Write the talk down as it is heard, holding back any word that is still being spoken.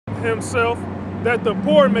himself, that the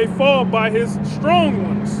poor may fall by his strong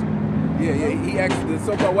ones. Yeah, he actually, the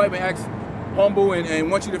so-called white man acts humble and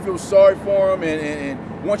wants you to feel sorry for him and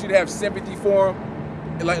wants you to have sympathy for him.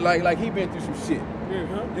 Like he been through some shit.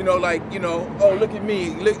 You know, like, you know, oh, look at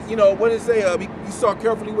me. Look, you know, what did it say? He saw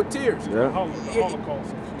carefully with tears. The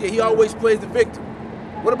Holocaust. Yeah, he always plays the victim.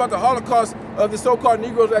 What about the Holocaust of the so-called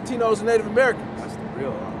Negroes, Latinos, and Native Americans? That's the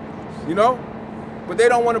real Holocaust. You know? But they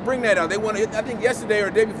don't want to bring that out. They want to, I think yesterday or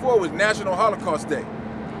the day before was National Holocaust Day.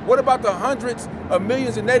 What about the hundreds of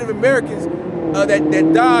millions of Native Americans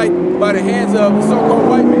that died by the hands of the so-called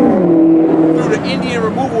white man through the Indian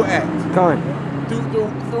Removal Act?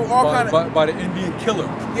 Through all by the Indian killer.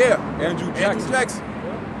 Yeah. Andrew Jackson.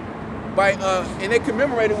 By and they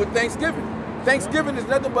commemorated with Thanksgiving. Thanksgiving is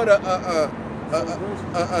nothing but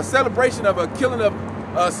a celebration of a killing of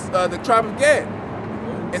the tribe of Gad.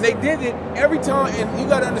 And they did it every time, and you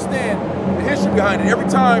gotta understand the history behind it. Every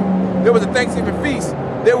time there was a Thanksgiving feast,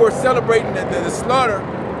 they were celebrating the slaughter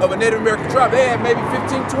of a Native American tribe. They had maybe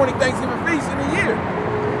 15, 20 Thanksgiving feasts in a year.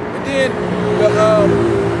 And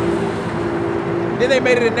then they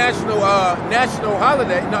made it a national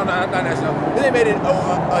holiday. No, not national. Then they made it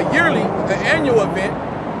a yearly, an annual event.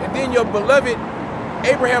 And then your beloved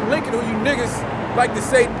Abraham Lincoln, who you niggas like to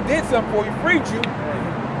say did something for you, freed you,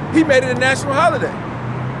 he made it a national holiday.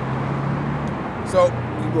 So,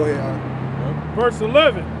 you go ahead. Verse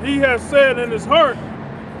 11, he has said in his heart,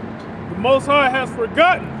 the Most High has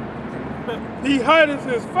forgotten. He hideth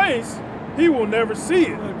his face, he will never see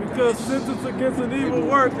it. Because sentence against an evil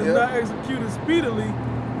work is not executed speedily,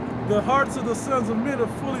 the hearts of the sons of men are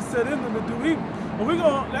fully set in them to do evil. And we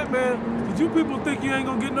gonna, that man, did you people think you ain't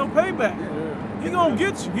gonna get no payback? He gonna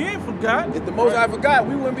get you, he ain't forgot. If the Most High forgot,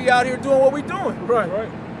 we wouldn't be out here doing what we doing. Right.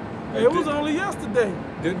 Hey, it was only yesterday.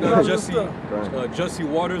 Didn't Jesse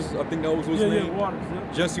Waters, I think that was his name? Waters,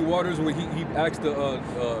 Jesse Waters, when he asked the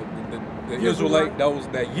Israelite,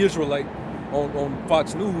 that Israelite on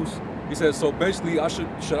Fox News, he said, so basically,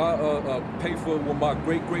 should I pay for what my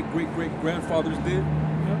great grandfathers did?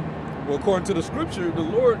 Yeah. Well, according to the scripture, the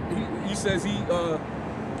Lord, he says he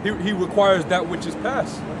requires that which is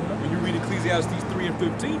past. When you read Ecclesiastes 3 and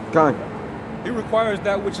 15, he requires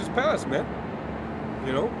that which is past, man.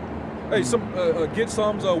 You know. Hey, get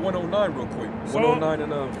Psalms 109 real quick. 109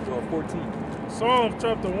 and 14. Psalms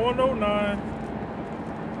chapter 109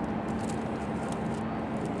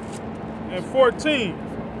 and 14.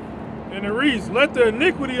 And it reads, let the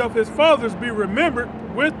iniquity of his fathers be remembered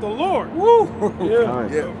with the Lord. Woo!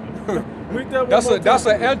 Yeah. That's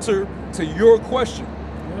an answer to your question.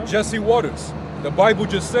 Yeah. Jesse Waters. The Bible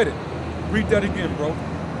just said it. Read that again, bro.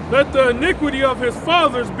 Let the iniquity of his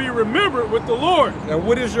fathers be remembered with the Lord. And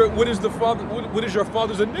what is your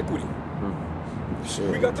father's iniquity?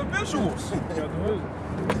 We got the visuals.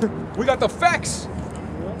 We got the facts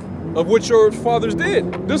of what your fathers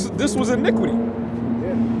did. This was iniquity.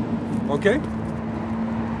 Okay?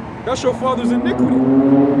 That's your father's iniquity,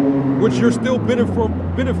 which you're still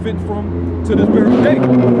benefit from to this very day.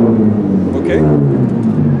 Okay?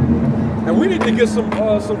 And we need to get some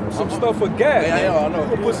stuff for Gad. Yeah, I know.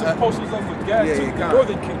 We'll put some posters up for Gad too, the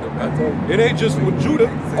Northern Kingdom, man. It ain't just with Judah,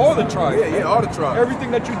 all the tribes. Yeah, all the tribes.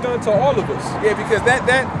 Everything that you've done to all of us. Yeah, because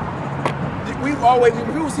we've always, when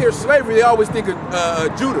people hear slavery, they always think of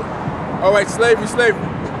Judah. All right, slavery.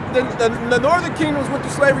 The Northern Kingdoms went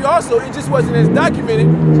through slavery also. It just wasn't as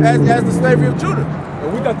documented as the slavery of Judah.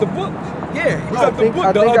 And we got the book. Yeah, we got the book.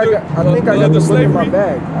 I think I got the book in my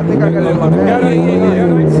bag. I think I got it in my bag.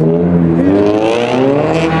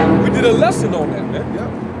 We did a lesson on that, man.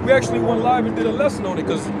 Yeah. We actually went live and did a lesson on it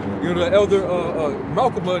because the elder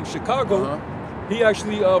Malcolm in Chicago, he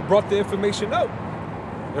actually brought the information out.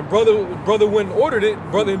 And brother went and ordered it.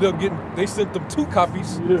 Brother ended up they sent them 2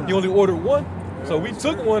 copies. Yeah. He only ordered 1. So we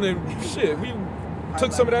took one and we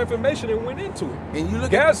took some of that information and went into it. And you look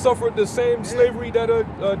Gad suffered the same slavery that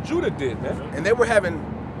Judah did, man. And they were having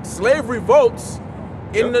slave revolts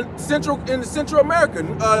in the Central America,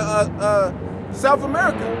 South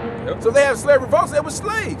America. Yep. So they have slave revolts. They were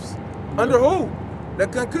slaves under who? The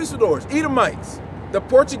conquistadors, Edomites, the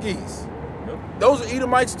Portuguese. Yep. Those are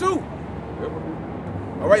Edomites too. Yep.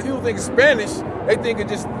 All right, people think of Spanish. They think of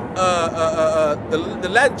just the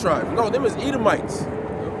Latin tribes. No, them is Edomites.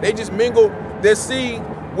 Yep. They just mingled their seed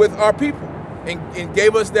with our people and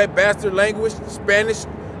gave us that bastard language, Spanish,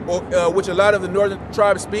 which a lot of the northern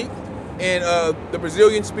tribes speak, and the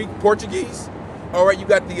Brazilians speak Portuguese. All right, you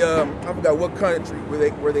got the I forgot what country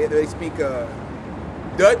where they speak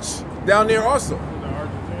Dutch down there also.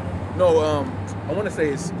 No, I want to say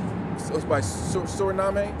it's by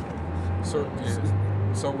Suriname.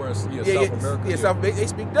 Somewhere in South America. Yeah, South. They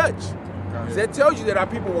speak Dutch. So that tells you that our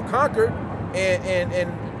people were conquered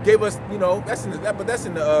and gave us, you know, that's in the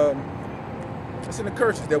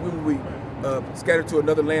curses that we will be scattered to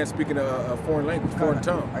another land speaking a foreign language, foreign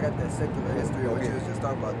tongue. I got that secular history of what you was just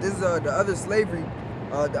talking about. This is the other slavery,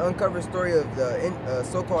 the uncovered story of the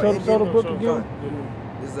so-called Indian. Show the book again.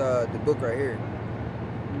 This is the book right here.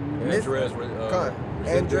 Andres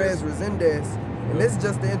Resendez. And this is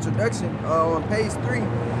just the introduction. On page 3,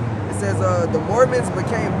 it says the Mormons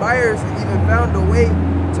became buyers and even found a way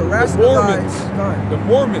to rationalize. The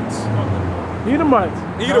Mormons.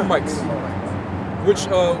 Edomites. Which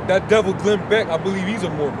that devil Glenn Beck, I believe he's a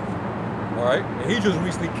Mormon. All right, and he just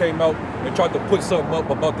recently came out and tried to put something up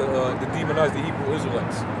about the demonize the Hebrew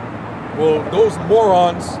Israelites. Well, those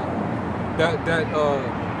morons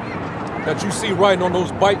that you see riding on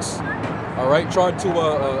those bikes, all right, trying to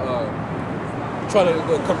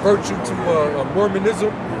convert you to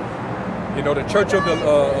Mormonism, you know, the Church of the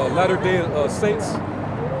Latter-day Saints,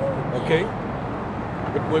 okay,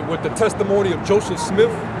 with the testimony of Joseph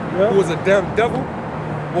Smith, who was a damn devil.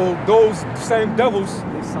 Well, those same devils,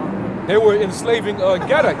 they were enslaving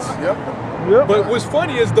Gadites. But what's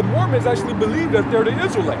funny is the Mormons actually believe that they're the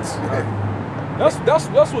Israelites. That's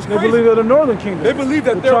what's crazy. They believe they're the Northern Kingdom. They believe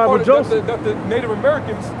that they're part of that the Native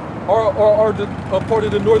Americans are a part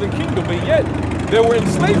of the Northern Kingdom, but yet they were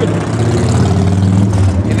enslaving them.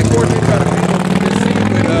 And of course, they try to paint this scene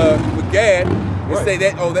with Gad and say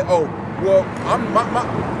that well,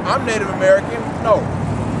 I'm Native American. No.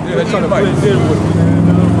 Yeah, they're trying to blend in with it.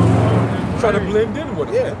 Trying to blend in with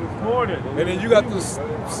it. Yeah. And then you got the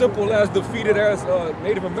simple as defeated as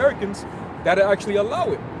Native Americans that actually allow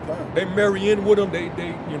it. They marry in with them. They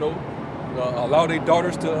you know, allow their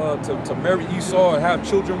daughters to marry Esau and have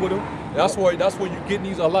children with them. That's why you're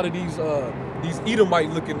getting a lot of these Edomite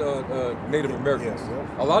looking Native Americans.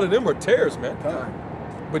 A lot of them are tares, man.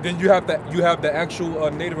 But then you have the actual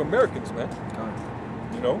Native Americans, man.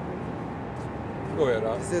 You know. Go ahead,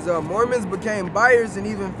 It says Mormons became buyers and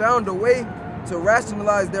even found a way to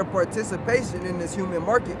rationalize their participation in this human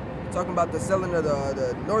market. Talking about the selling of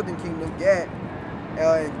the Northern Kingdom, Gad.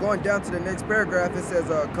 And going down to the next paragraph, it says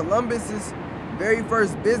Columbus's very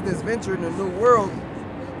first business venture in the New World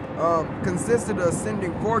consisted of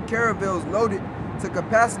sending 4 caravels loaded to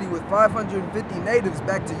capacity with 550 natives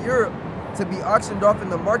back to Europe to be auctioned off in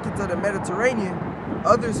the markets of the Mediterranean.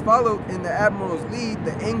 Others followed in the admiral's lead: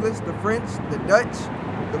 the English, the French, the Dutch,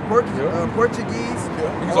 the Portuguese.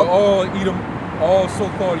 These are all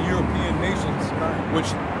so-called European nations,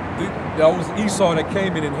 which that was Esau that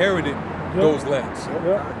came and inherited those lands.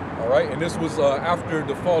 All right, and this was after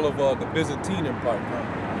the fall of the Byzantine Empire.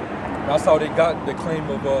 That's how they got the claim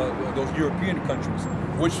of those European countries,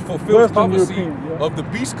 which fulfills prophecy of the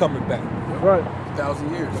beast coming back. Right. 1,000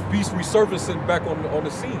 years. The beast resurfacing back on the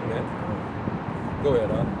scene, man. Go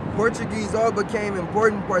ahead, Portuguese all became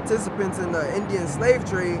important participants in the Indian slave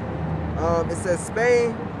trade. It says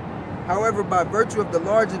Spain, however, by virtue of the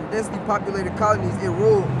large and densely populated colonies it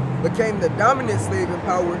ruled, became the dominant slaving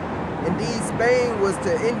power. Indeed, Spain was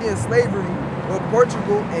to Indian slavery, while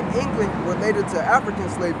Portugal and England were later to African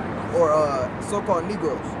slavery, or so-called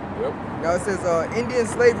Negroes. Now it says Indian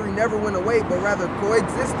slavery never went away, but rather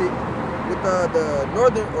coexisted with the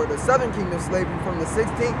Northern or the Southern Kingdom slavery from the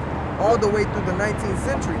 16th all the way through the 19th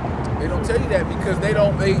century. They don't tell you that because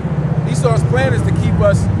Esau's plan is to keep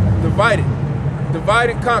us divided, divide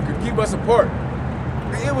and conquer, keep us apart.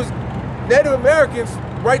 It was Native Americans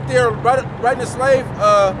right there, right in the slave,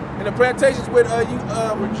 in the plantations with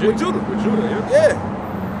Judah. Yeah.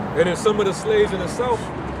 And then some of the slaves in the South,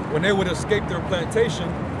 when they would escape their plantation,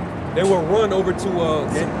 they would run over to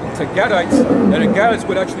Gadites, and the Gadites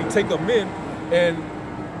would actually take them in, and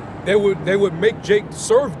they would make Jake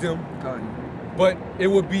serve them, but it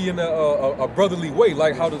would be in a brotherly way,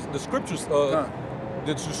 like how the scriptures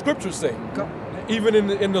say. Even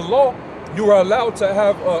in the law, you are allowed to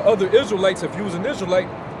have other Israelites, if you was an Israelite,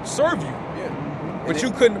 serve you. But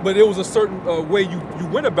you couldn't. But it was a certain way you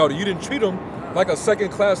went about it. You didn't treat them like a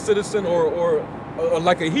second-class citizen or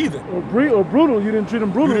like a heathen. Or brutal. You didn't treat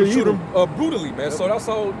them brutally. You didn't treat them brutally, man. So that's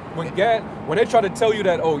how when they try to tell you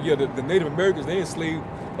that, oh yeah, the Native Americans, they enslaved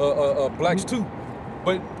blacks too,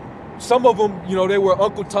 but some of them, you know, they were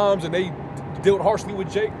Uncle Toms and they dealt harshly with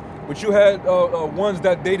Jake. But you had ones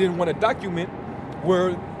that they didn't want to document,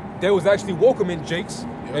 where they was actually welcoming Jakes,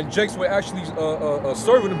 and Jakes were actually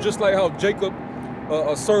serving them, just like how Jacob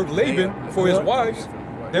served Laban for his wives.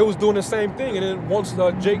 They was doing the same thing, and then once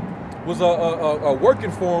Jake was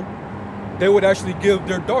working for them, they would actually give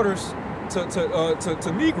their daughters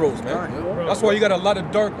to Negroes, man. Yeah. That's why you got a lot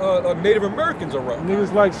of dark Native Americans around.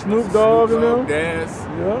 Niggas like Snoop Dogg and them. Daz.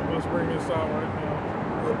 Yeah. Let's bring this out right now.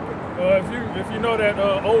 If you know that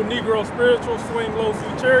old Negro spiritual, Swing Low,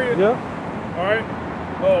 See Chariot. Yeah. All right.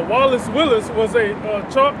 Wallace Willis was a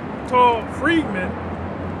Choctaw freedman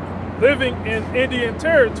living in Indian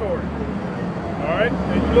Territory. All right.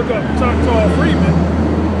 And you look up Choctaw freedmen.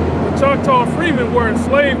 The Choctaw freedmen were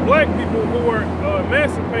enslaved black people who were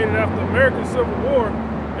emancipated after the American Civil War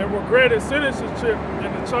and were granted citizenship in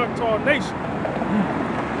the Choctaw Nation.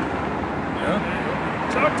 Yeah.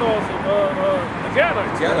 Choctaws, the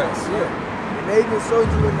Gadites. Gadites, yeah. And they even showed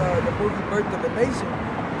you in the movie Birth of a Nation,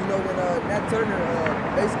 you know, when Nat Turner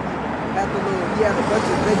basically had he had a bunch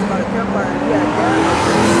of things about a campfire and he had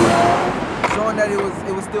Gadites showing that it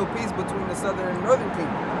was still peace between the Southern and Northern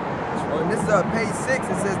Kingdom. And this is page 6,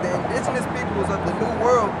 it says the indigenous peoples of the New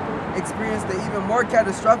World experienced an even more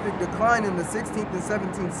catastrophic decline in the 16th and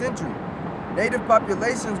 17th century. Native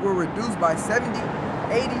populations were reduced by 70,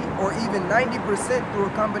 80, or even 90% through a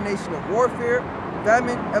combination of warfare,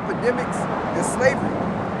 famine, epidemics, and slavery.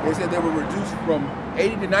 They said they were reduced from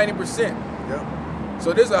 80 to 90%. Yep.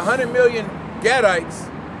 So there's 100 million Gadites.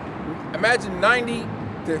 Imagine 90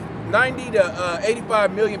 to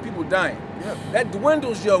 85 million people dying. Yep. That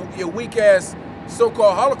dwindles your weak ass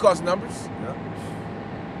so-called Holocaust numbers. Yep.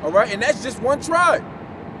 All right, and that's just one tribe.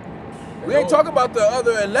 We ain't talking about the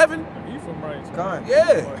other 11. Ephraim rights. Con.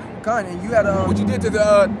 Yeah. Con, and you had What you did to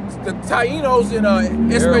the Tainos in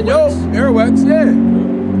Espanol, Arawaks, yeah.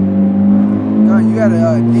 Con, you had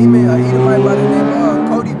a demon, a Edomite by the name of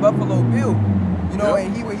Cody Buffalo Bill. You know,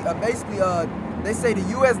 and he basically they say the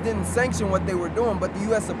U.S. didn't sanction what they were doing, but the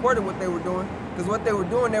U.S. supported what they were doing. Because what they were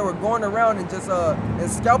doing, they were going around and just and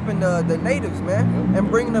scalping the natives, man, and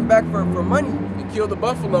bringing them back for money. And killed the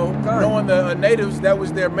buffalo, knowing the natives that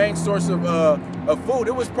was their main source of food.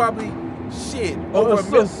 It was probably over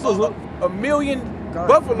a million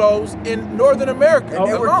buffaloes in Northern America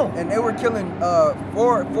alone. And they were killing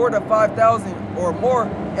 4,000 to 5,000 or more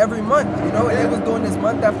every month. You know, and they was doing this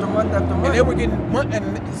month after month after month. And they were getting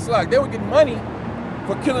they were getting money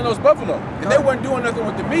for killing those buffalo. And they weren't doing nothing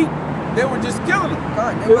with the meat. They were just killing them.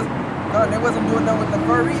 They wasn't doing that with the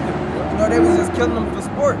fur either. You know, they was just killing them for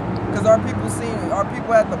sport. Because our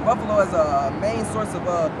people had the buffalo as a main source of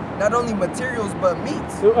not only materials but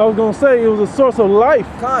meats. I was gonna say it was a source of life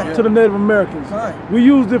to the Native Americans. We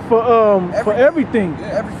used it for everything.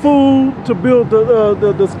 Yeah. Food, to build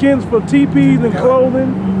the skins for teepees and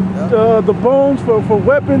clothing, the bones for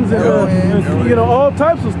weapons and you know, all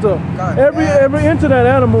types of stuff. Every inch of that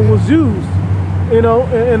animal was used. You know,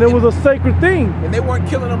 and it was a sacred thing. And they weren't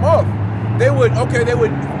killing them off. They would,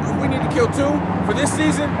 we need to kill 2 for this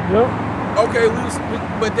season. Yep. Okay,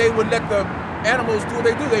 but they would let the animals do what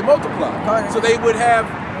they do. They multiply. So they would have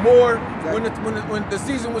more when the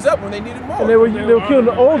season was up, when they needed more. And they were killing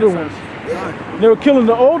the older ones. They were killing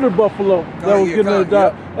the older buffalo that was getting ready to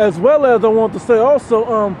die. As well as I want to say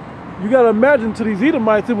also, you got to imagine to these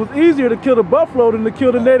Edomites, it was easier to kill the buffalo than to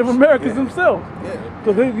kill the Native Americans themselves.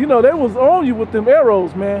 Because you know, they was on you with them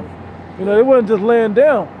arrows, man. You know, they wasn't just laying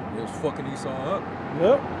down. It was fucking Esau up.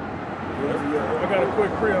 Yep. I got a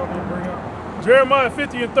quick pre I'm gonna bring up. Jeremiah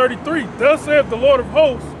 50 and 33. Thus saith the Lord of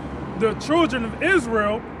hosts, the children of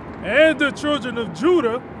Israel and the children of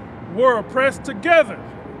Judah were oppressed together.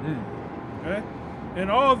 Okay? And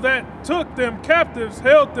all that took them captives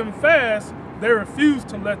held them fast. They refused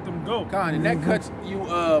to let them go. And that cuts you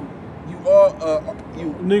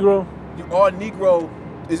Negro. You all Negro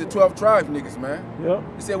is the 12 tribes niggas, man. Yep.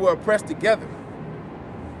 They said we're oppressed together.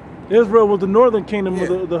 Israel was the northern kingdom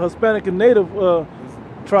of the Hispanic and Native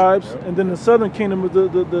tribes, and then the southern kingdom was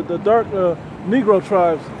the dark Negro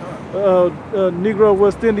tribes, Negro,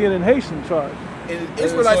 West Indian, and Haitian tribes. And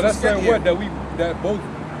Israelites, so that's saying what that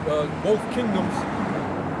both kingdoms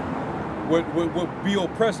would be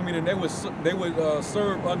oppressed, meaning they would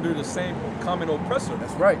serve under the same common oppressor.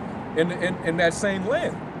 That's right. In that same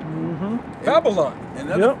land. Babylon.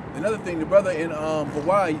 Another thing, the brother in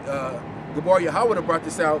Hawaii, Gabar Yahweh brought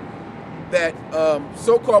this out, that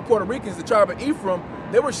so-called Puerto Ricans, the tribe of Ephraim,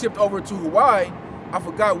 they were shipped over to Hawaii. I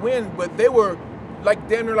forgot when, but they were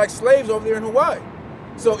damn near like slaves over there in Hawaii.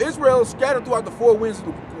 So Israel scattered throughout the 4 winds of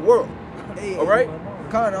the world. Hey, all right?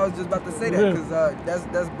 Con, I was just about to say that because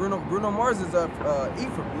that's Bruno Mars is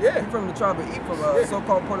Ephraim. Yeah. He's from the tribe of Ephraim,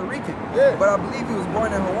 so-called Puerto Rican. Yeah. But I believe he was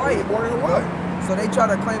born in Hawaii. He was born in Hawaii. So they try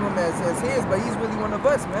to claim him as his, but he's really one of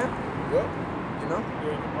us, man. Yep. You know?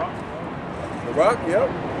 The Rock, yep.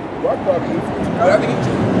 The Rock probably Ephraim. But I think he's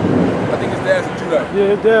Judah. I think his dad's a Judite. Yeah,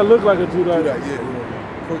 his dad looked like a Judite. Judite, yeah.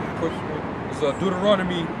 It's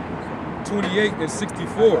Deuteronomy 28 and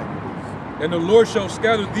 64. And the Lord shall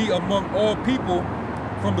scatter thee among all people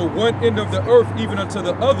from the one end of the earth even unto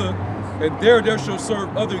the other, and there shall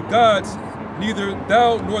serve other gods, neither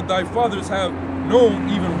thou nor thy fathers have known,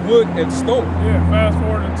 even wood and stone. Yeah, fast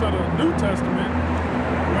forward into the New Testament,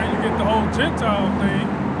 where you get the whole Gentile thing.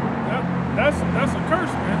 That's a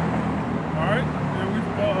curse, man. All right, and we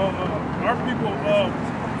our people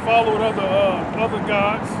followed other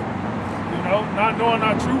gods, you know, not knowing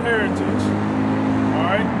our true heritage. All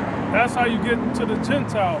right, that's how you get into the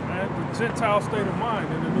Gentile, man, the Gentile state of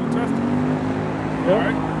mind in the New Testament. All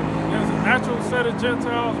right, there's a natural set of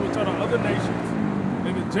Gentiles, which are the other nations.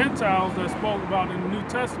 And the Gentiles that spoke about in the New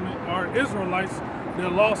Testament are Israelites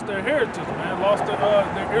that lost their heritage, man, lost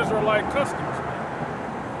their Israelite customs, man.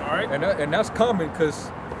 All right, and that's common, because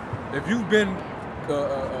if you've been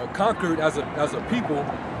conquered as a people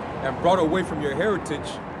and brought away from your heritage,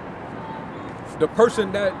 the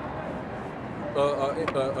person that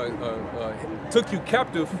took you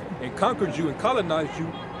captive and conquered you and colonized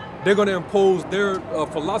you, they're going to impose their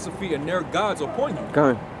philosophy and their gods upon you.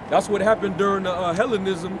 Okay. That's what happened during the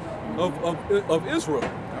Hellenism of Israel.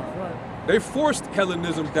 right. They forced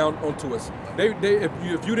Hellenism down onto us.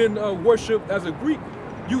 If you didn't worship as a Greek,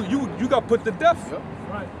 you got put to death. Yep.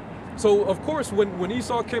 Right. So of course, when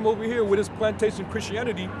Esau came over here with his plantation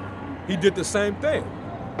Christianity, he did the same thing.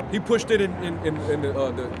 He pushed it in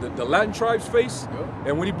the Latin tribes' face, Yep.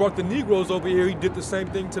 and when he brought the Negroes over here, he did the same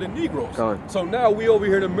thing to the Negroes. Gone. So now we over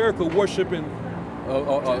here in America worshiping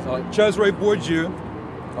Cesare Borgia.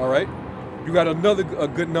 All right, you got a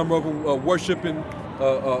good number of them worshiping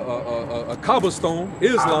cobblestone,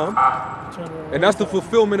 Islam, and that's the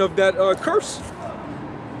fulfillment of that curse.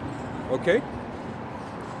 Okay.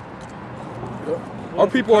 Our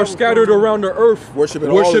people are scattered around the earth, Worshiping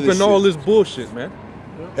all all this bullshit, man.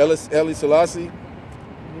 Haile Selassie,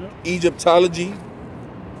 Egyptology,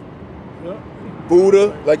 Yep.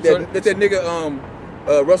 Buddha, like that. So- That's that nigga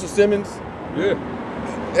Russell Simmons. Yeah.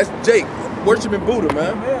 That's Jake worshiping Buddha,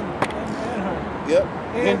 man. And her. Yep.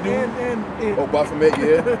 And Hindu. and it. Oh, Baphomet,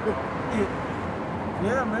 yeah.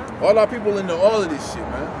 Yeah, man. All our people into all of this shit,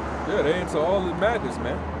 man. Yeah, they into all the madness,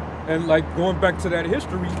 man. And like going back to that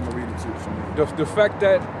history, I'm gonna read it too. the fact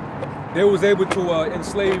that they was able to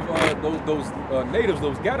enslave those natives,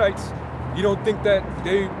 those Gadites, you don't think that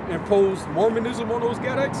they imposed Mormonism on those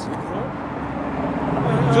Gadites?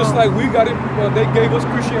 Just like we got it, they gave us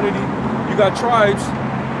Christianity. You got tribes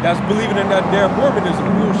that's believing in that damn Mormonism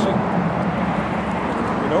bullshit.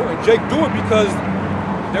 You know, and Jake do it because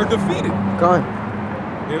they're defeated. Gone.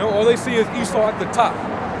 You know, all they see is Esau at the top.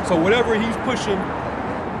 So whatever he's pushing,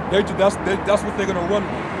 that's what they're gonna run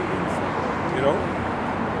with. You know,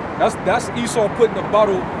 that's Esau putting a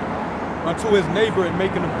bottle onto his neighbor and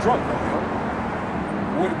making him drunk.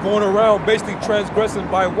 Going around basically transgressing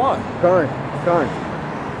by wine. Gone. Gone.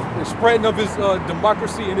 The spreading of his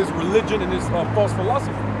democracy and his religion and his false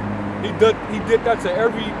philosophy. He did that to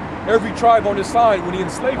every tribe on his side when he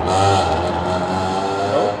enslaved them.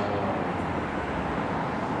 You know?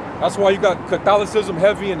 That's why you got Catholicism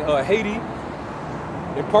heavy in Haiti,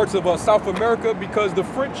 in parts of South America, because the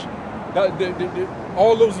French,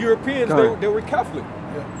 all those Europeans, they were Catholic.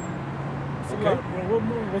 Okay. Well, what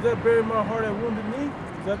movie was that? Bury My Heart at Wounded Knee.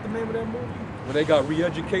 Is that the name of that movie? When they got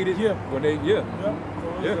re-educated. Yeah. When they Yeah.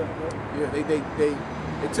 Yeah. Yeah,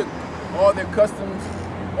 they took all their customs,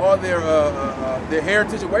 all their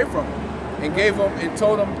heritage away from them, and gave them and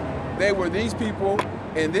told them they were these people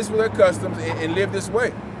and this were their customs and lived this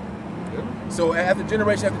way. So after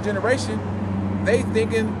generation, they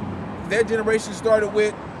thinking their generation started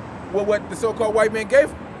with what the so-called white man gave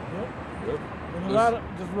them. Yep. And a lot of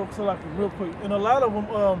real quick, and a lot of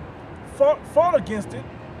them fought against it.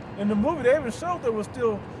 In the movie, they even showed there were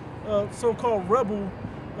still so-called rebel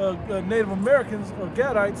Native Americans or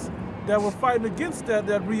Gadites that were fighting against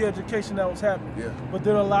that re-education that was happening. Yeah. But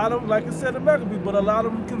there are a lot of them, like I said, in Maccabees, but a lot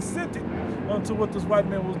of them consented to what this white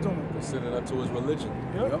man was doing. Consented unto his religion.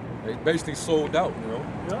 Yep. Yep. They basically sold out, you know.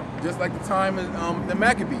 Yep. Just like the time of the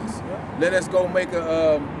Maccabees. Yeah. Let us go make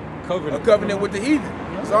a covenant with the heathen.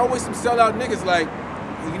 There's always some sellout niggas like,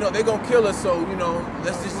 you know, they gonna kill us, so, you know,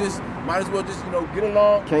 let's just might as well just, you know, get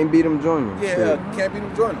along. Can't beat them, join them. Yeah, can't beat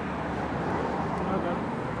them, join them.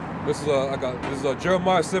 This is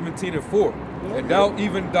Jeremiah 17:4. And thou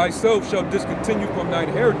even thyself shalt discontinue from thine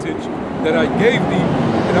heritage that I gave thee,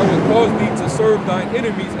 and I will cause thee to serve thine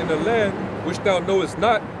enemies in the land which thou knowest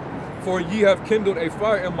not, for ye have kindled a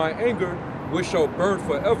fire in my anger, which shall burn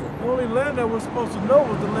forever. The only land that we're supposed to know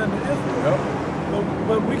was the land of Israel.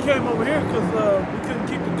 But we came over here because we couldn't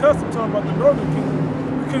keep the customs, talking about the northern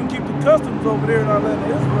kingdom. We couldn't keep the customs over there in our land of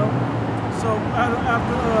Israel. So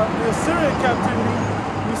after the Assyrian captivity,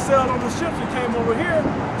 we sailed on the ships and came over here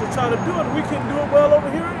to try to do it. We couldn't do it well over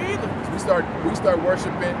here either. We start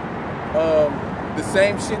worshiping the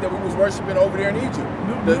same shit that we was worshiping over there in Egypt.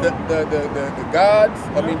 The gods.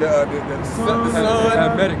 I mean the sun. The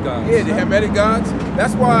Hamitic gods. Yeah, the Hamitic gods.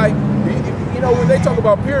 That's why when they talk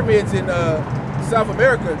about pyramids in South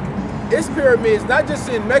America, it's pyramids not just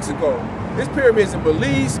in Mexico. It's pyramids in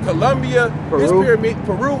Belize, Colombia, Peru.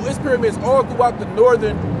 It's pyramids all throughout the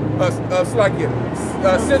northern,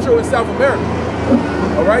 Central and South America.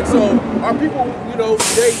 All right, so our people,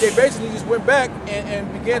 they basically just went back and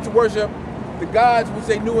began to worship the gods which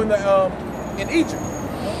they knew in Egypt,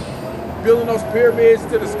 building those pyramids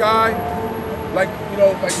to the sky, like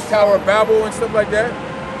the Tower of Babel and stuff like that.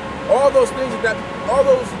 All those things all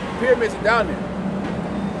those pyramids are down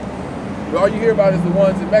there. But all you hear about is the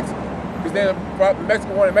ones in Mexico. Because then the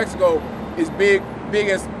Mexican one in Mexico is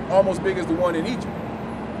almost big as the one in Egypt.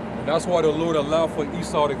 And that's why the Lord allowed for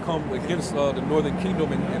Esau to come against the northern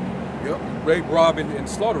kingdom and rape, rob, and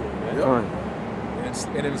slaughter them, man.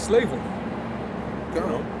 And enslave them. You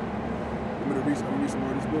know? I'm gonna read some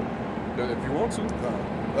more of this book. If you want to.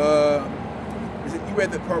 You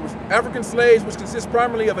read the part was African slaves, which consist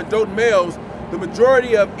primarily of adult males. The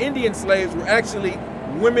majority of Indian slaves were actually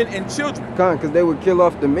women and children. Because they would kill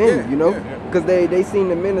off the men, because they seen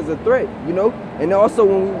the men as a threat, And also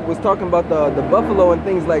when we was talking about the buffalo and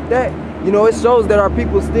things like that, it shows that our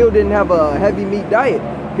people still didn't have a heavy meat diet.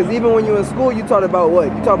 Because even when you were in school, you taught about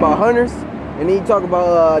what? You talk about hunters, and then you talk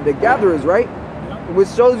about the gatherers, right? Which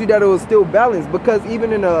shows you that it was still balanced. Because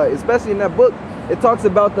even in especially in that book, it talks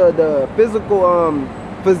about the physical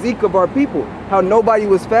physique of our people, how nobody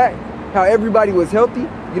was fat, how everybody was healthy.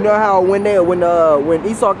 You know how when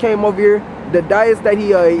Esau came over here, the diets that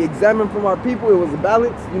he examined from our people, it was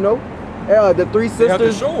balanced. The three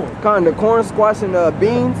sisters, kind of corn, squash, and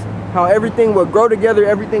beans. How everything would grow together,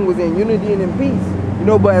 everything was in unity and in peace.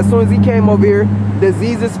 But as soon as he came over here,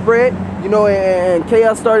 diseases spread. And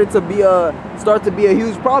chaos started to be a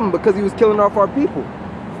huge problem because he was killing off our people.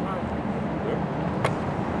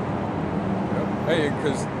 Hey,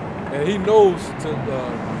 and he knows to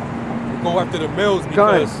go after the males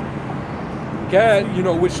because Gad,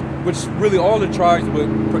 which really all the tribes, but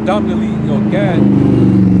predominantly, Gad,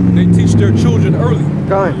 they teach their children early.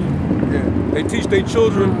 They teach their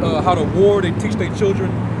children how to war. They teach their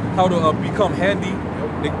children how to become handy.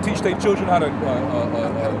 They teach their children how to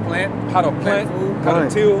plant, how to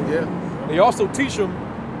till. Yeah. They also teach them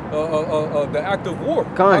the act of war,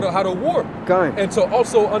 how to war, and to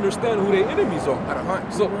also understand who their enemies are. How to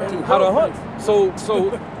hunt. So how to hunt. So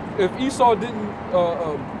if Esau didn't,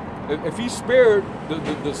 if he spared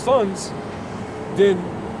the sons, then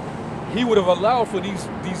he would have allowed for these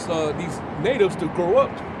natives to grow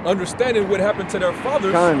up understanding what happened to their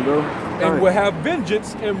fathers, and would have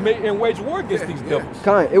vengeance and wage war against these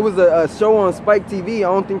devils. It was a show on Spike TV. I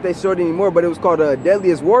don't think they showed it anymore, but it was called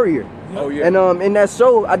Deadliest Warrior. Oh yeah. And in that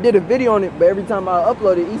show, I did a video on it, but every time I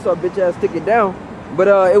uploaded, Esau bitch ass took it down. But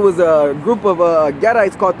it was a group of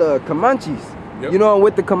Gadites called the Comanches. Yep. And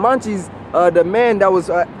with the Comanches, the man that was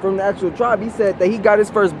from the actual tribe, he said that he got his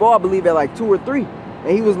first bow, I believe, at like 2 or 3,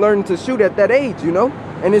 and he was learning to shoot at that age.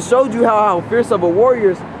 And it showed you how fierce of a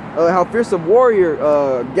warrior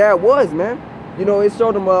Gad was, man. It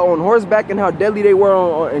showed them on horseback and how deadly they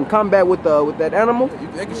were in combat with that animal.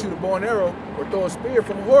 They could shoot a bow and arrow or throw a spear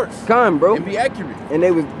from a horse. Bro. And be accurate. And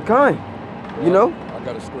they was I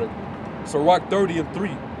got a script. Sirach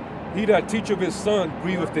 30:3. He that teacheth his son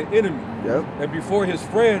grieveth the enemy. Yep. And before his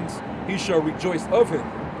friends he shall rejoice of him.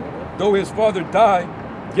 Though his father die,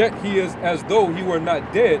 yet he is as though he were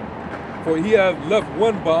not dead. For he hath left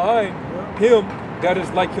one behind him that is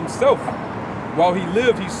like himself. While he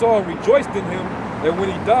lived, he saw and rejoiced in him, and when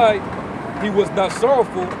he died, he was not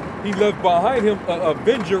sorrowful. He left behind him an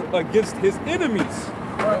avenger against his enemies,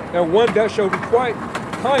 and one that shall requite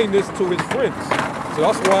kindness to his friends. So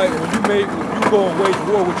that's why when you go and wage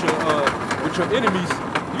war with your enemies,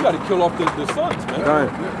 you got to kill off the sons, man.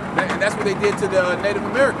 And that's what they did to the Native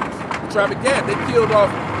Americans, the tribe of Gad. They killed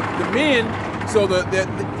off the men, so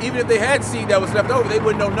even if they had seed that was left over, they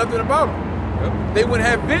wouldn't know nothing about them. Yep. They wouldn't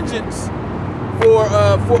have vengeance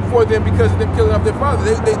for them because of them killing off their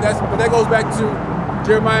father. But that goes back to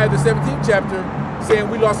Jeremiah the 17th chapter, saying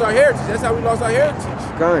we lost our heritage. That's how we lost our heritage.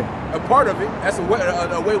 A part of it. That's a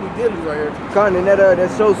way we did lose our heritage. And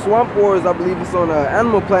that show Swamp Wars, I believe it's on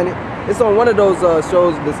Animal Planet. It's on one of those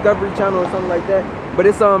shows, Discovery Channel or something like that. But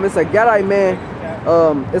it's a Gadite man.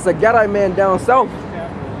 It's a Gadite man down south.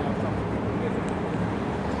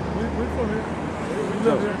 We from here. We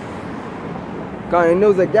live here. And there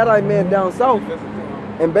was a Gadite man down south,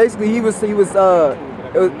 and basically he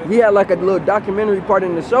had like a little documentary part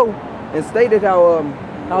in the show, and stated how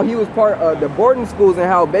he was part of the boarding schools and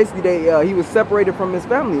how basically he was separated from his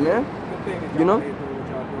family, man. You know?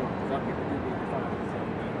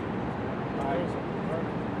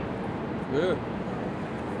 Yeah.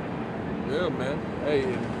 Yeah, man. Hey,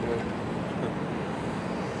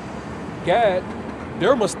 Gad,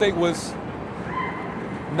 their mistake was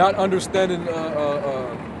not understanding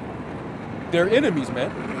their enemies,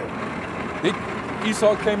 man.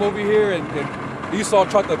 Esau came over here and Esau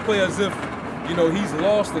tried to play as if, you know, he's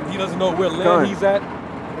lost and he doesn't know where land he's at.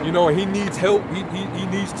 You know, he needs help. He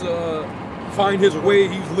needs to find his way.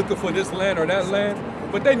 He's looking for this land or that land.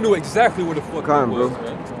 But they knew exactly where the fuck it was,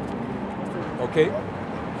 man. Okay?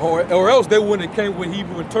 Or else they wouldn't have came with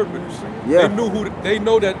Hebrew interpreters. Yeah. They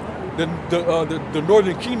know that the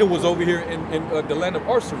northern kingdom was over here in the land of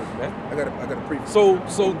Arsaris, man. I got a preview.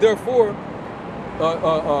 So therefore,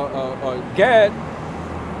 Gad,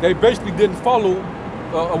 they basically didn't follow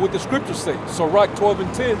what the scriptures say. Sirach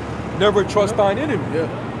 12:10, never trust thine enemy. Yeah.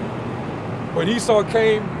 But Esau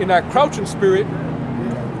came in that crouching spirit,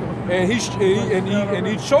 and he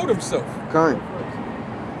showed himself.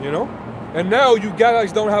 You know, and now you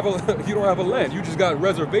guys don't have a land. You just got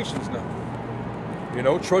reservations now. You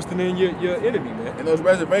know, trusting in your enemy, man. And those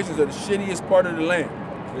reservations are the shittiest part of the land.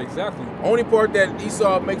 Exactly. Only part that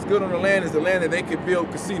Esau makes good on the land is the land that they could build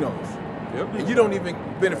casinos. Yep. And you don't even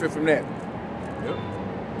benefit from that. Yep.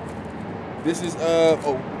 This is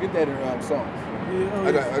get that in Psalms. Yeah,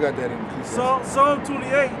 I got that in Ecclesiastes. Psalm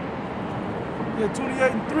 28. Yeah,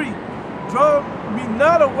 28:3. Draw me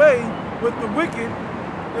not away with the wicked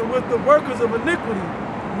and with the workers of iniquity,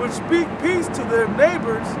 which speak peace to their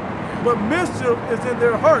neighbors, but mischief is in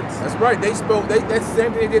their hearts. That's right. That's the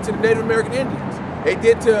same thing they did to the Native American Indians. They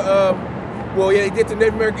did to they did to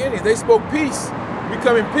Native American Indians. They spoke peace. We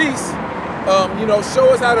come in peace. You know, show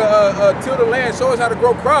us how to till the land, show us how to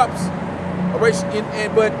grow crops. All right,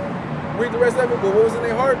 but read the rest of it. But what was in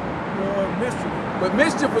their heart? Mischief. But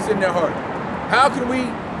mischief was in their heart. How can we?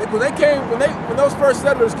 When those first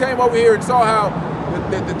settlers came over here and saw how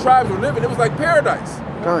the tribes were living, it was like paradise.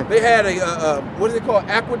 They had what is it called?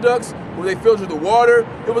 Aqueducts where they filtered the water.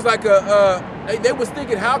 It was like they was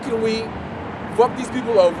thinking, how can we fuck these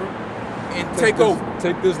people over and take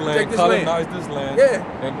this land, colonize this land,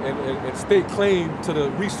 and stake claim to the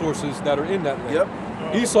resources that are in that land. Yep.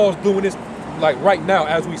 Esau's doing this like right now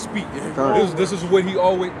as we speak. This is what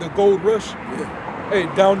the gold rush. Yeah. Hey,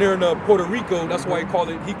 down there in Puerto Rico, that's why he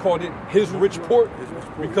called it his rich port,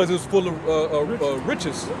 because it was full of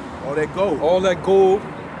riches. All that gold. All that gold,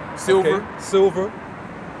 silver,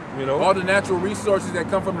 you know, all the natural resources that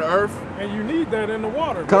come from the earth. And you need that in the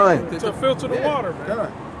water, man, to filter the water, man.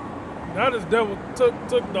 Now this devil took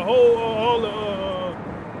the whole all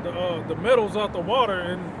the metals out the water,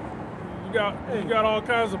 and you got all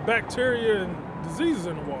kinds of bacteria and diseases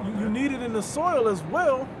in the water. You need it in the soil as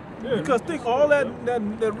well, because think all that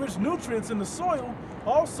rich nutrients in the soil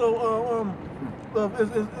also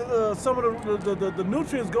some of the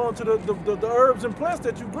nutrients go into the herbs and plants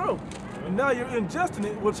that you grow. And now you're ingesting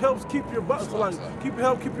it, which helps keep your body keep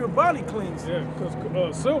your body cleansed. Yeah,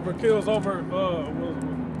 because silver kills over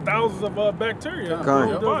thousands of bacteria. Gold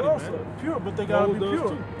does body, also pure, but they gotta be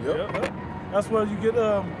pure. Yep. That's where you get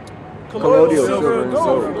colloidal silver and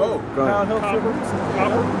gold. Gold.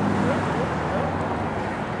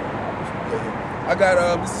 I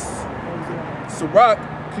got Sirach,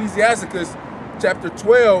 Ecclesiasticus, chapter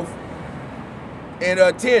 12 and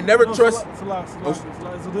 10. Never trust. So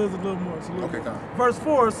there's a little more. Okay, Verse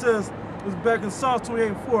 4 says, it's back in Psalms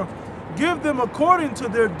 28:4. Give them according to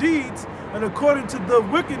their deeds and according to the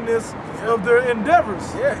wickedness of their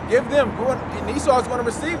endeavors. Yeah, give them. And Esau is going to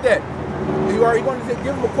receive that. You are going to say,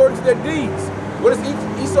 give them according to their deeds. What does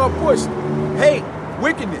Esau push? Hate,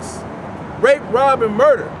 wickedness, rape, rob, and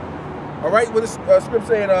murder. All right, what does scripture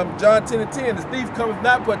say in John 10:10? The thief cometh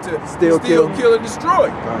not but to steal, kill, and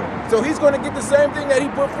destroy. So he's going to get the same thing that he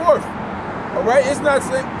put forth. All right, it's not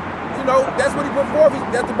saying, you know, that's what he put forth.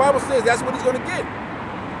 That the Bible says that's what he's going to get.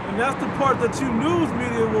 And that's the part that you news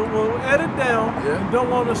media will edit down and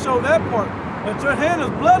don't want to show that part. That your hand is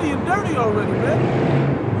bloody and dirty already, man.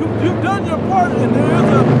 You've done your part, and there is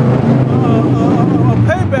a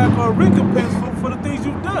payback or a recompense for the things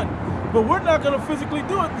you've done. But we're not going to physically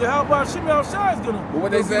do it. How about Shimei Al-Shai is going to? But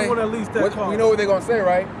what they say, at least that we know what they're going to say,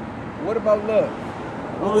 right? What about love?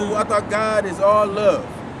 I thought God is all love.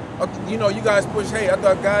 You know, you guys push hate. I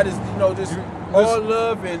thought God is, you know, just all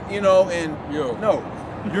love and, you know, and no.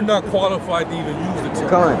 You're not qualified to even use the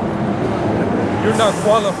term. You're not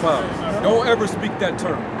qualified. Don't ever speak that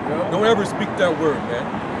term. Don't ever speak that word,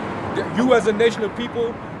 man. You as a nation of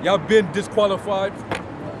people, y'all been disqualified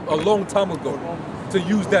a long time ago to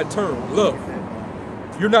use that term, love.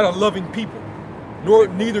 You're not a loving people,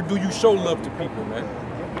 neither do you show love to people, man.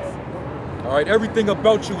 All right, everything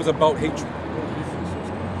about you is about hatred.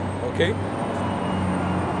 Okay?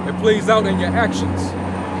 It plays out in your actions.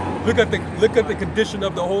 Look at the condition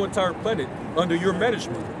of the whole entire planet under your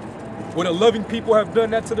management. Would a loving people have done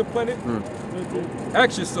that to the planet?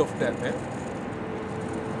 Ask yourself that, man.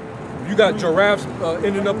 You got giraffes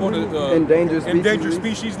ending up on the endangered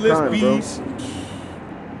species list, bees.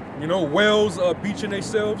 You know, whales beaching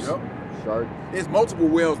themselves. Yep. Shark. There's multiple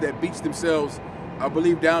whales that beach themselves, I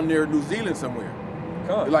believe, down near New Zealand somewhere.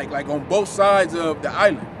 Like on both sides of the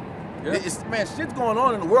island. Yeah. Man, shit's going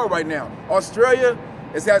on in the world right now. Australia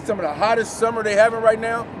has had some of the hottest summer they having right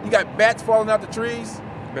now. You got bats falling out the trees.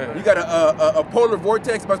 Man. You got a polar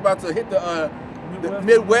vortex about to hit the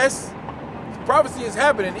Midwest. Prophecy is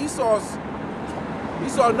happening. Esau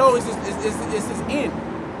knows it's his end.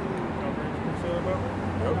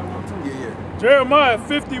 Jeremiah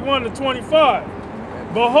 51:25.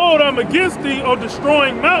 Behold, I'm against thee, O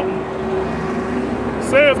destroying mountain,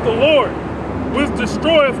 saith the Lord, which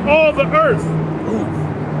destroyeth all the earth.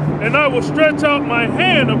 And I will stretch out my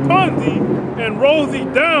hand upon thee, and roll thee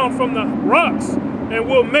down from the rocks, and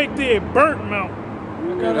will make thee a burnt mountain.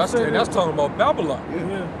 Yeah, that's talking about Babylon.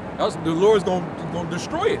 Yeah. The Lord's gonna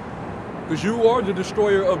destroy it, because you are the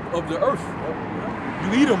destroyer of the earth.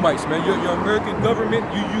 You Edomites, man. Your American government,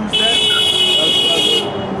 you use that.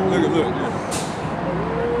 Look.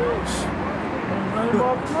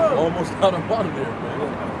 Almost out of there, man.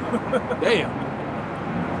 Damn.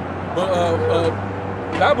 But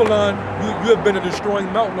Babylon, you have been a destroying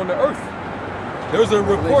mountain on the earth. There's a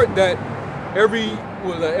report that every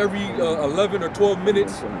 11 or 12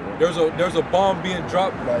 minutes, there's a bomb being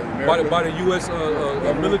dropped by the U.S.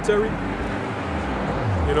 Military.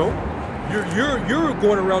 You know, you're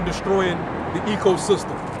going around destroying the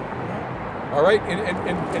ecosystem. All right, and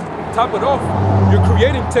top it off, you're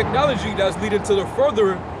creating technology that's leading to the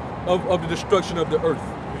further of the destruction of the earth.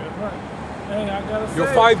 Yeah, right. Hey, I gotta say, your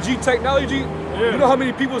 5G technology, you know how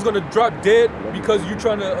many people is gonna drop dead because you're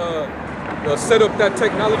trying to set up that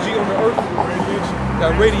technology on the earth?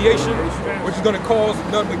 That radiation, which is gonna cause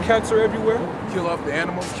nothing but cancer everywhere. Kill off the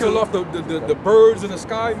animals. Kill off the birds in the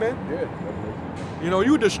sky, man. Yeah. You know,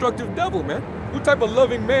 you're a destructive devil, man. What type of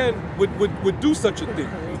loving man would do such a thing?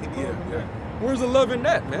 Yeah. Where's the love in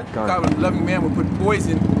that, man? What kind of loving man would put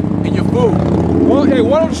poison in your food? Well, hey,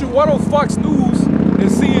 why don't Fox News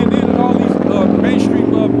and CNN and all these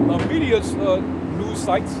mainstream media news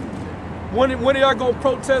sites, when are y'all gonna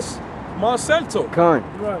protest Monsanto? Right.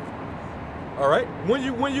 All right. When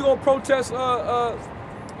you gonna protest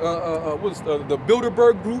what's the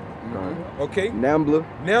Bilderberg Group? Okay. NAMBLA.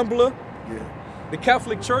 Yeah. The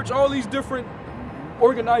Catholic Church. All these different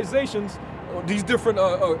organizations. These different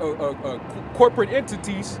corporate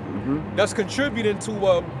entities that's contributing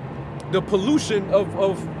to the pollution of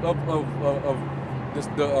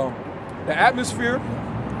the atmosphere,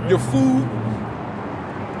 your food,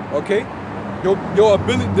 okay, the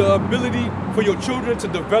ability for your children to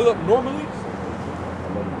develop normally.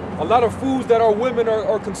 A lot of foods that our women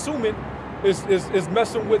are consuming is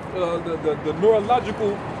messing with the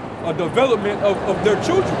neurological development of their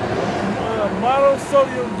children.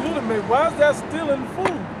 Monosodium glutamate. Why is that still in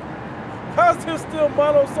food? Why is there still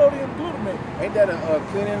monosodium glutamate? Ain't that a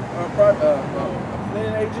cleaning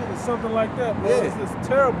cleaning agent or something like that, bro? Yeah. It's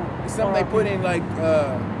terrible. It's something they put in like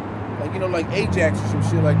Ajax or some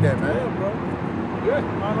shit like that, man. Yeah, bro. Yeah.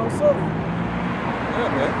 Monosodium.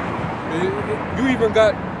 Yeah, man. You even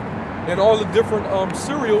got in all the different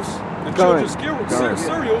cereals, the children's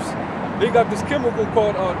cereals. They got this chemical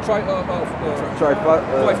called glyphosate.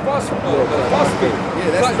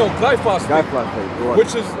 Glyphosate,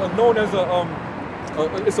 which is known as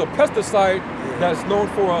it's a pesticide that's known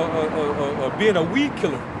for being a weed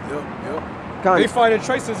killer. Yep. They finding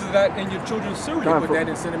traces of that in your children's cereal. Put that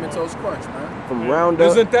in Cinnamon Toast Crunch, man. From Roundup.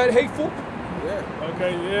 Isn't that hateful? Yeah.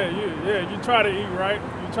 Okay. Yeah. You try to eat right.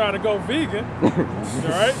 You try to go vegan.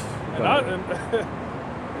 Right.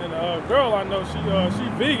 And a girl I know, she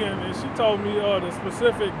vegan, and she told me the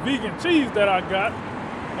specific vegan cheese that I got,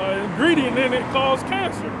 ingredient in it caused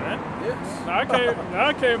cancer, man. Yes. Now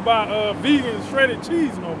I can't buy vegan shredded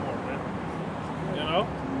cheese no more, man. You know?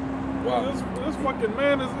 Wow. This fucking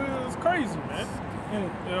man is crazy, man. And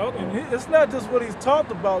it's not just what he's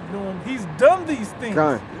talked about doing. He's done these things.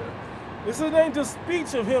 This ain't just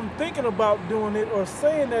speech of him thinking about doing it or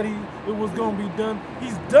saying that it was going to be done.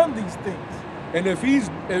 He's done these things. And if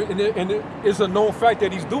and it's a known fact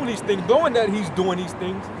that he's doing these things, knowing that he's doing these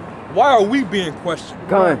things, why are we being questioned?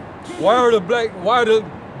 Why are the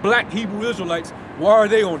black Hebrew Israelites, why are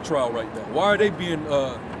they on trial right now? Why are they being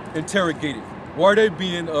interrogated? Why are they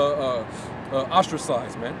being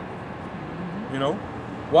ostracized, man? You know?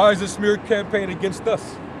 Why is this smear campaign against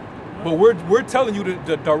us? But we're telling you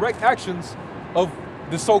the direct actions of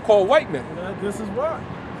the so-called white men. This is why.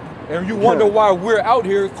 And you wonder why we're out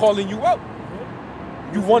here calling you out.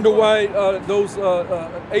 You wonder why those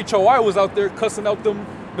HOI was out there cussing out them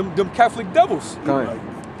Catholic devils.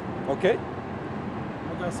 Okay? I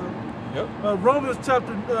got something. Yep. Romans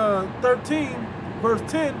chapter 13, verse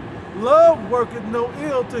 10, love worketh no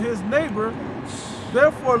ill to his neighbor,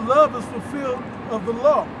 therefore love is fulfilled of the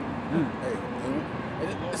law.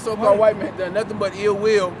 The so-called white man done nothing but ill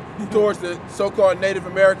will towards the so-called Native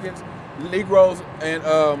Americans, Negroes, and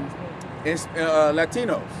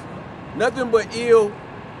Latinos. Nothing but ill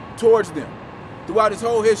towards them throughout his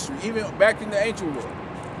whole history, even back in the ancient world,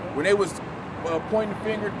 when they was pointing the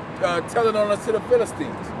finger, telling on us to the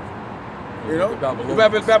Philistines. You know,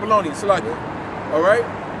 the Babylonians. So like, all right,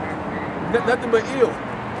 nothing but ill.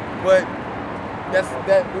 But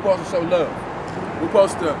that we're supposed to show love. We're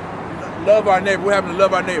supposed to love our neighbor. We're having to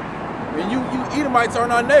love our neighbor. And you Edomites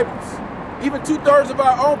aren't our neighbors. Even 2/3 of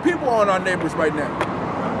our own people aren't our neighbors right now.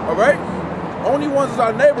 All right? Only ones that's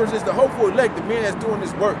our neighbors is the hopeful elect, the men that's doing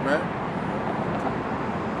this work, man.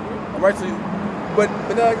 All right, so, but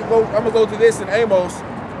then I'm gonna go to this in Amos,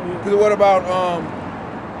 because what about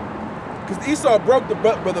because Esau broke the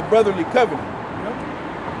brotherly covenant.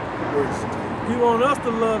 He wants us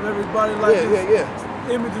to love everybody like this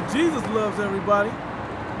image of Jesus loves everybody,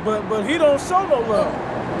 but he don't show no love.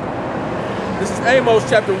 This is Amos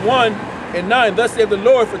chapter 1 and 9. Thus saith the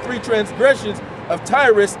Lord, for 3 transgressions of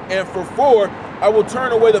Tyrus, and for 4 I will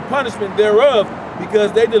turn away the punishment thereof,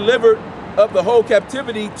 because they delivered up the whole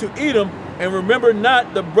captivity to Edom, and remember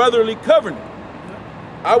not the brotherly covenant.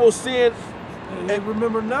 I will send. And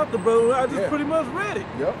remember not the brotherly. I just pretty much read it.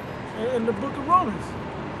 Yep. In the book of Romans.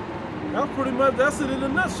 That's it in a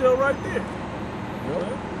nutshell right there.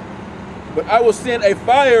 Yep. But I will send a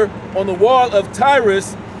fire on the wall of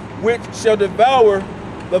Tyrus, which shall devour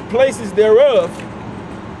the places thereof.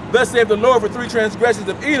 Thus saith the Lord, for 3 transgressions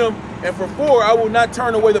of Edom, and for 4 I will not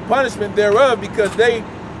turn away the punishment thereof, because they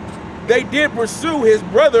did pursue his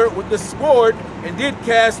brother with the sword, and did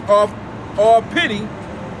cast off all pity,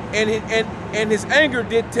 and his anger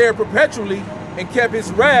did tear perpetually, and kept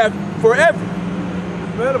his wrath forever.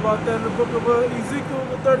 We read about that in the book of Ezekiel,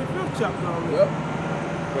 the 35th chapter already. Yep.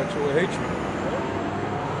 Perpetual hatred.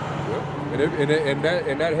 Yep.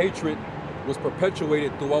 And that hatred was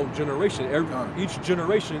perpetuated throughout generation. Each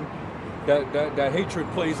generation, that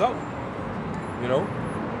hatred plays out. You know,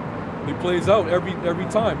 he plays out every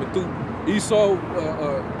time. And through Esau,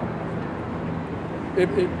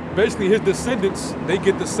 basically his descendants, they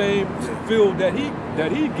get the same field that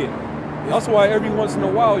he get. That's why every once in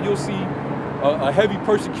a while you'll see a heavy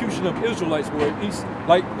persecution of Israelites, where he's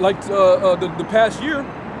like the past year,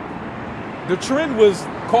 the trend was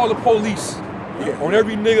call the police on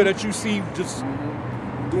every nigga that you see just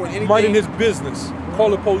doing anything, minding his business. Call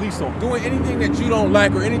the police on. Doing anything that you don't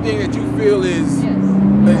like or anything that you feel is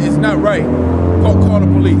not right. Call the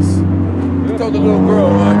police. You told the little girl,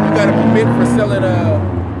 you got a permit for selling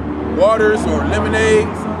waters or lemonade.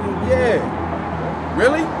 Yeah.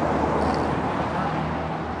 Really?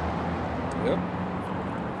 Yep.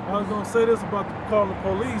 I was gonna say this about call the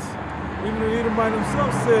police. Even the Edomite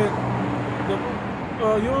himself said that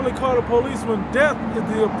you only call the police when death is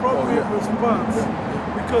the appropriate response.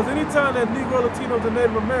 Because anytime that Negro, Latinos, and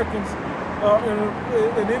Native Americans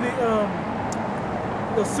in any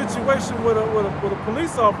a situation with a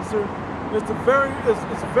police officer, it's a very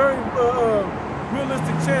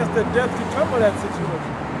realistic chance that death can come of that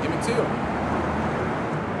situation. Emmett Till.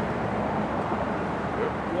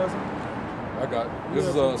 Yes. I got it. This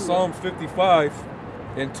is Psalm 55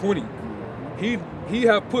 and 20. He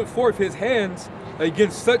have put forth his hands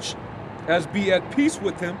against such as be at peace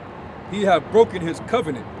with him. He have broken his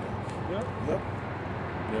covenant. Yep.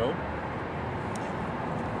 You know.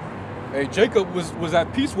 Hey, Jacob was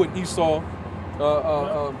at peace with Esau.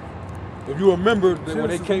 If you remember when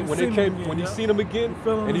he seen him again,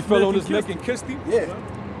 and he fell on his neck and kissed him. Yeah.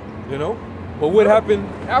 You know. But what happened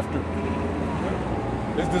after?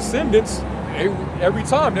 His descendants, every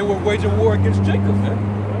time they were waging war against Jacob, man.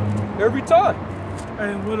 Every time.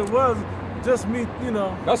 And what it was, just me, you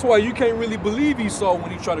know. That's why you can't really believe Esau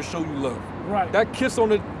when he try to show you love. Right. That kiss on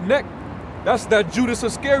the neck, that's that Judas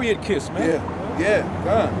Iscariot kiss, man. Yeah.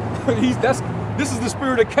 God. This is the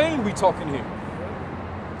spirit of Cain we talking here.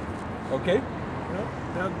 Okay.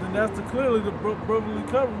 Then that's clearly the brotherly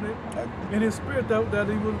covenant in his spirit that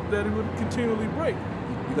he would continually break.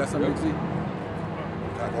 You got something to see?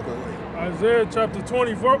 Isaiah chapter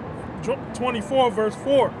 24 verse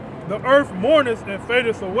 4. The earth mourneth and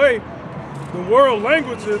fadeth away. The world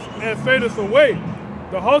languisheth and fadeth away.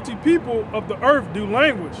 The haughty people of the earth do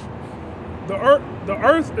languish. The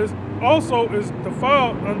earth is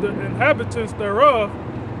defiled under inhabitants thereof,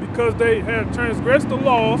 because they had transgressed the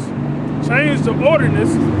laws, changed the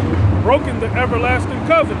ordinance, broken the everlasting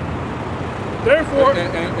covenant. Therefore,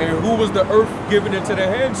 and who was the earth given into the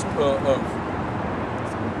hands of?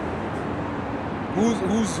 Who's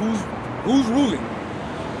ruling?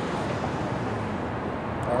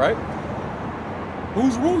 All right.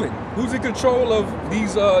 Who's ruling? Who's in control of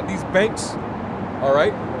these banks? All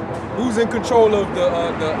right. Who's in control of the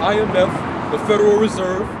IMF, the Federal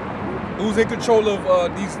Reserve? Who's in control of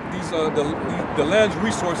the land's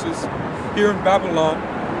resources here in Babylon?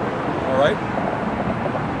 All right.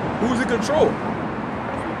 Who's in control?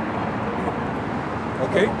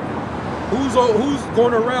 Okay. Who's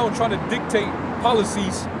going around trying to dictate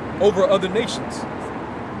policies over other nations?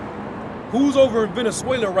 Who's over in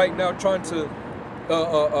Venezuela right now trying to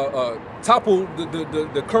topple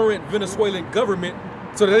the current Venezuelan government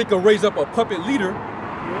so that they can raise up a puppet leader,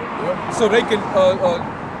 so they can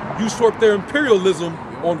usurp their imperialism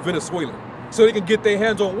on Venezuela, so they can get their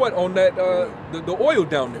hands on what? On that the oil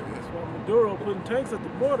down there. That's why Maduro putting tanks at the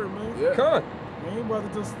border, man. Yeah. Come on. We ain't about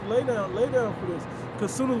to just lay down for this.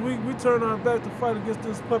 Because as soon as we turn our back to fight against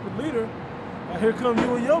this puppet leader, here come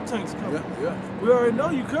you and your tanks coming. Yeah. We already know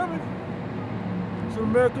you coming. That's what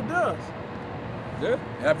America does. Yeah.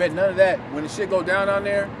 And I bet none of that, when the shit go down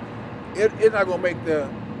there, it's not gonna make the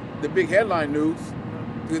big headline news.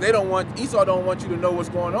 Because Esau don't want you to know what's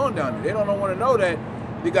going on down there. They don't want to know that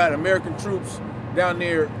they got American troops down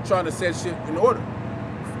there trying to set shit in order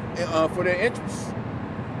for their interests.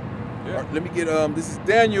 Yeah. Let me get this is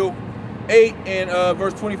Daniel 8 and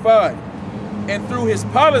verse 25. And through his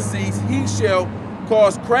policies he shall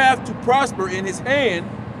cause craft to prosper in his hand,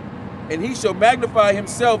 and he shall magnify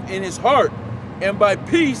himself in his heart, and by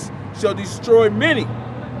peace shall destroy many.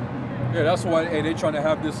 Yeah, that's why they're trying to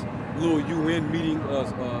have this little UN meeting,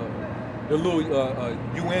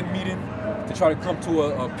 UN meeting to try to come to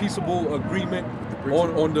a peaceable agreement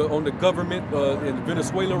on the government in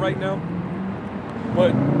Venezuela right now.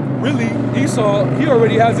 But really, Esau, he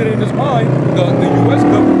already has it in his mind, the U.S.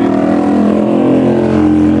 government.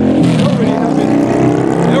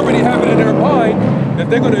 They already have it in their mind that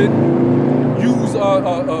they're going to use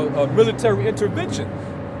a military intervention.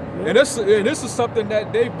 And this is something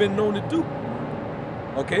that they've been known to do.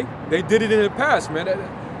 Okay, they did it in the past, man.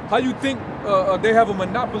 How you think they have a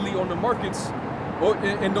monopoly on the markets, or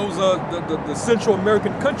in those the Central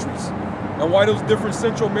American countries, and why those different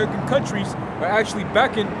Central American countries are actually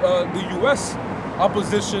backing the U.S.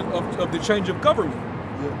 opposition of the change of government?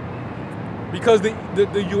 Yeah. Because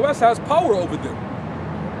the U.S. has power over them.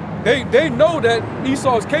 They know that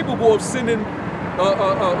Esau is capable of sending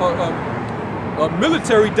a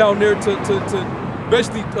military down there to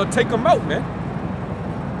basically take them out, man.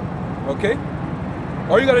 Okay?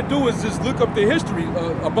 All you gotta do is just look up the history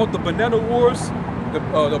about the Banana Wars,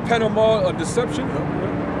 the Panama deception.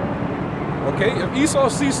 Okay? If Esau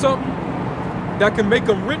sees something that can make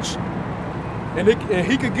him rich, and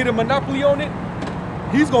he can get a monopoly on it,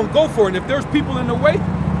 he's gonna go for it. And if there's people in the way,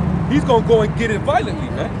 he's gonna go and get it violently,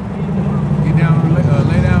 man. Get down, lay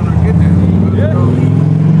down, or get down. Yeah.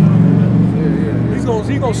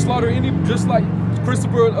 He's gonna slaughter any, just like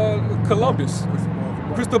Cristobal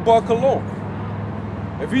Colon.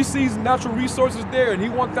 If he sees natural resources there and he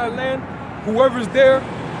wants that land, whoever's there,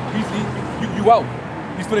 you out.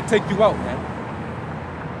 He's gonna take you out, man.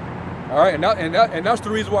 All right, and that's the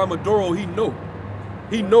reason why Maduro, he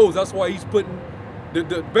knows. That's why he's putting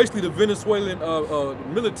basically the Venezuelan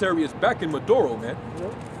military is backing Maduro, man.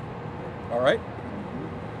 Yep. All right,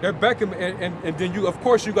 they're backing, and then you, of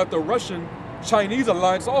course, you got the Russian-Chinese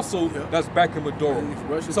alliance also that's backing Maduro.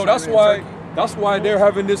 Russia, So China, that's why they're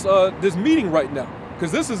having this this meeting right now,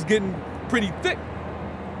 because this is getting pretty thick.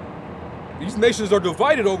 These nations are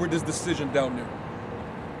divided over this decision down there.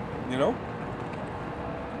 You know.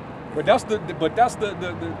 But that's the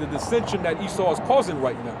dissension that Esau is causing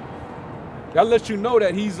right now. That lets you know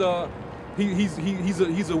that he's a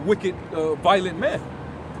wicked, violent man.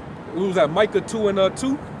 It was that Micah 2 and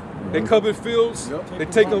 2. They covet fields. Yep. They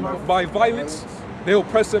take them by violence. They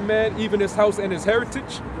oppress a man, even his house and his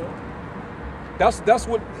heritage. That's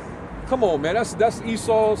what. Come on, man. That's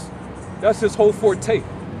Esau's. That's his whole forte.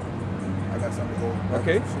 I got something to go.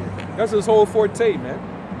 Okay, that's his whole forte, man.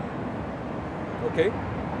 Okay.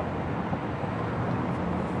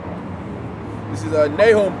 This is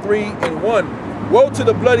Nahum 3:1. Woe to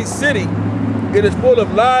the bloody city! It is full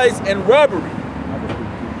of lies and robbery.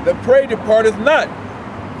 The prey departeth not.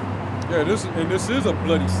 Yeah, this is a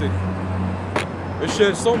bloody city. It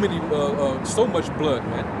shed so much blood,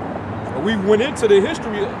 man. And we went into the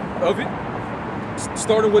history of it,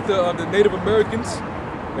 starting with the Native Americans,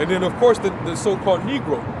 and then of course the so-called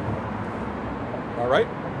Negro. All right.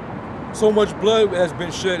 So much blood has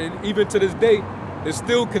been shed, and even to this day, it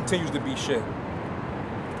still continues to be shed.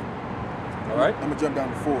 All right. I'm gonna jump down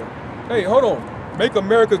to 4. Hey, hold on. Make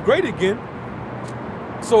America great again.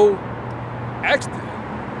 So,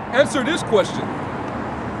 answer this question.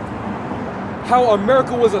 How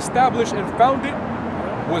America was established and founded,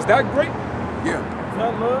 was that great? Yeah. Is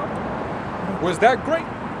that love? Was that great?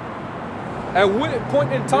 At what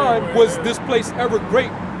point in time was this place ever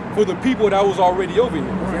great for the people that was already over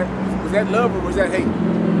here? Was that love or was that hate?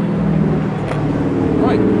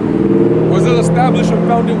 Right. Was it established and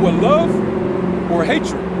founded with love or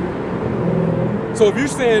hatred? So if you're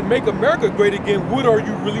saying make America great again, what are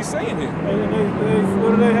you really saying here?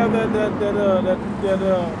 What do they have that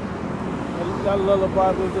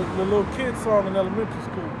lullaby, the little kid song in elementary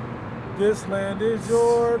school? This land is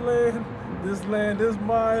your land. This land is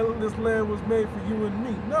mine. This land was made for you and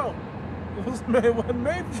me. No, this land wasn't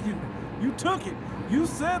made for you. You took it. You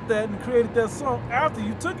said that and created that song after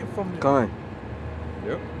you took it from them. Kind.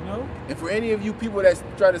 Yep. You know? And for any of you people that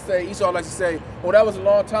try to say, Esau likes to say, oh, that was a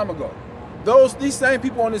long time ago. These same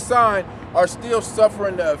people on this sign are still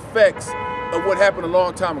suffering the effects of what happened a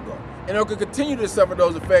long time ago. And they'll continue to suffer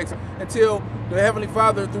those effects until the Heavenly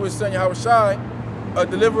Father, through His Son Yahweh Shai,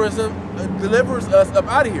 delivers us up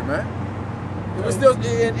out of here, man. It was still,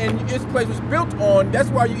 and this place was built on, that's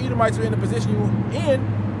why you Edomites are in the position you're in,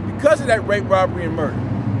 because of that rape, robbery, and murder.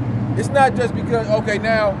 It's not just because, okay,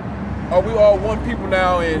 now, are we all one people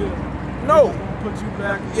now, and no. Put you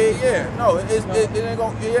back. No, it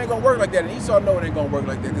ain't gonna work like that. And Esau know it ain't gonna work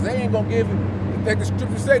like that, because they ain't gonna give it. Like the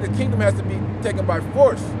scriptures say, the kingdom has to be taken by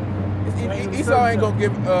force. Esau ain't gonna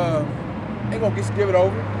give it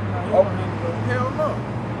over. Oh, hell no.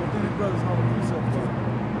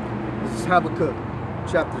 This is Habakkuk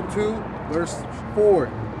chapter 2, verse 4.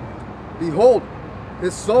 Behold,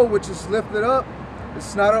 his soul which is lifted up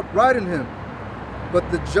is not upright in him, but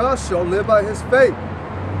the just shall live by his faith.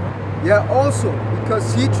 Yet also,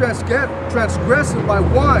 because he transgresseth by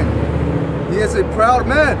wine, he is a proud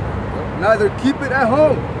man, neither keep it at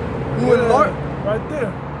home. Who enlarge? Right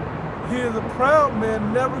there. He is a proud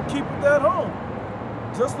man, never keep it at home.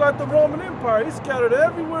 Just like the Roman Empire, he scattered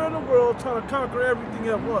everywhere in the world trying to conquer everything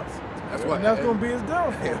at once. That's why. And that's going to be his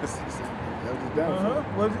downfall. That was his downfall.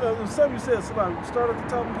 Well, something you said, Salakia, start at the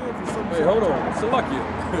top again. Hey, hold on, Salakia.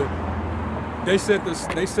 They said the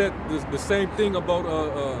same thing about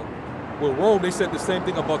with Rome. They said the same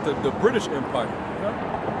thing about the British Empire.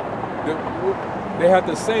 Yeah. They had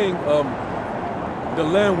the saying, the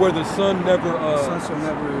land where the sun never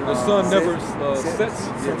sets,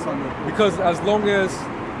 because as long as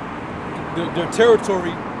their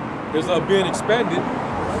territory is being expanded,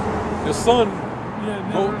 the sun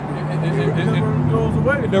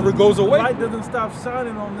it never goes away. The light doesn't stop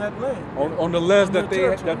shining on that land. On the lands that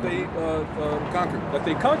they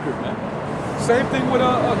conquered, man. Same thing with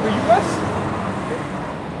the U.S.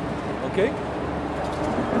 Okay.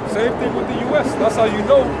 Same thing with the U.S. That's how you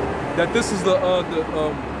know that this is the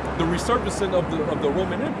resurfacing of the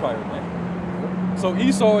Roman Empire, man. So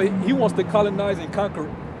Esau, he wants to colonize and conquer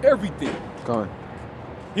everything.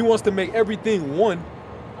 He wants to make everything one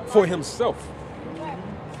for himself.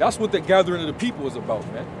 That's what the gathering of the people is about,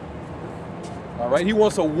 man. All right, he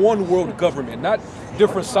wants a one world government, not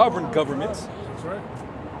different sovereign governments. That's right.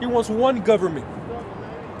 He wants one government.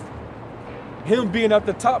 Him being at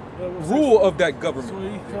the top rule of that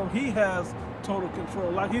government. So he has total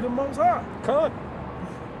control, like he the Most High. Con.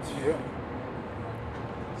 Yeah.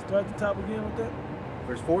 Start at the top again with that.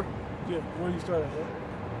 Verse 4. Yeah, where you start at? Right?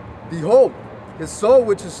 Behold, his soul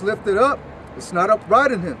which is lifted up is not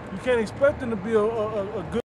upright in him. You can't expect him to be a good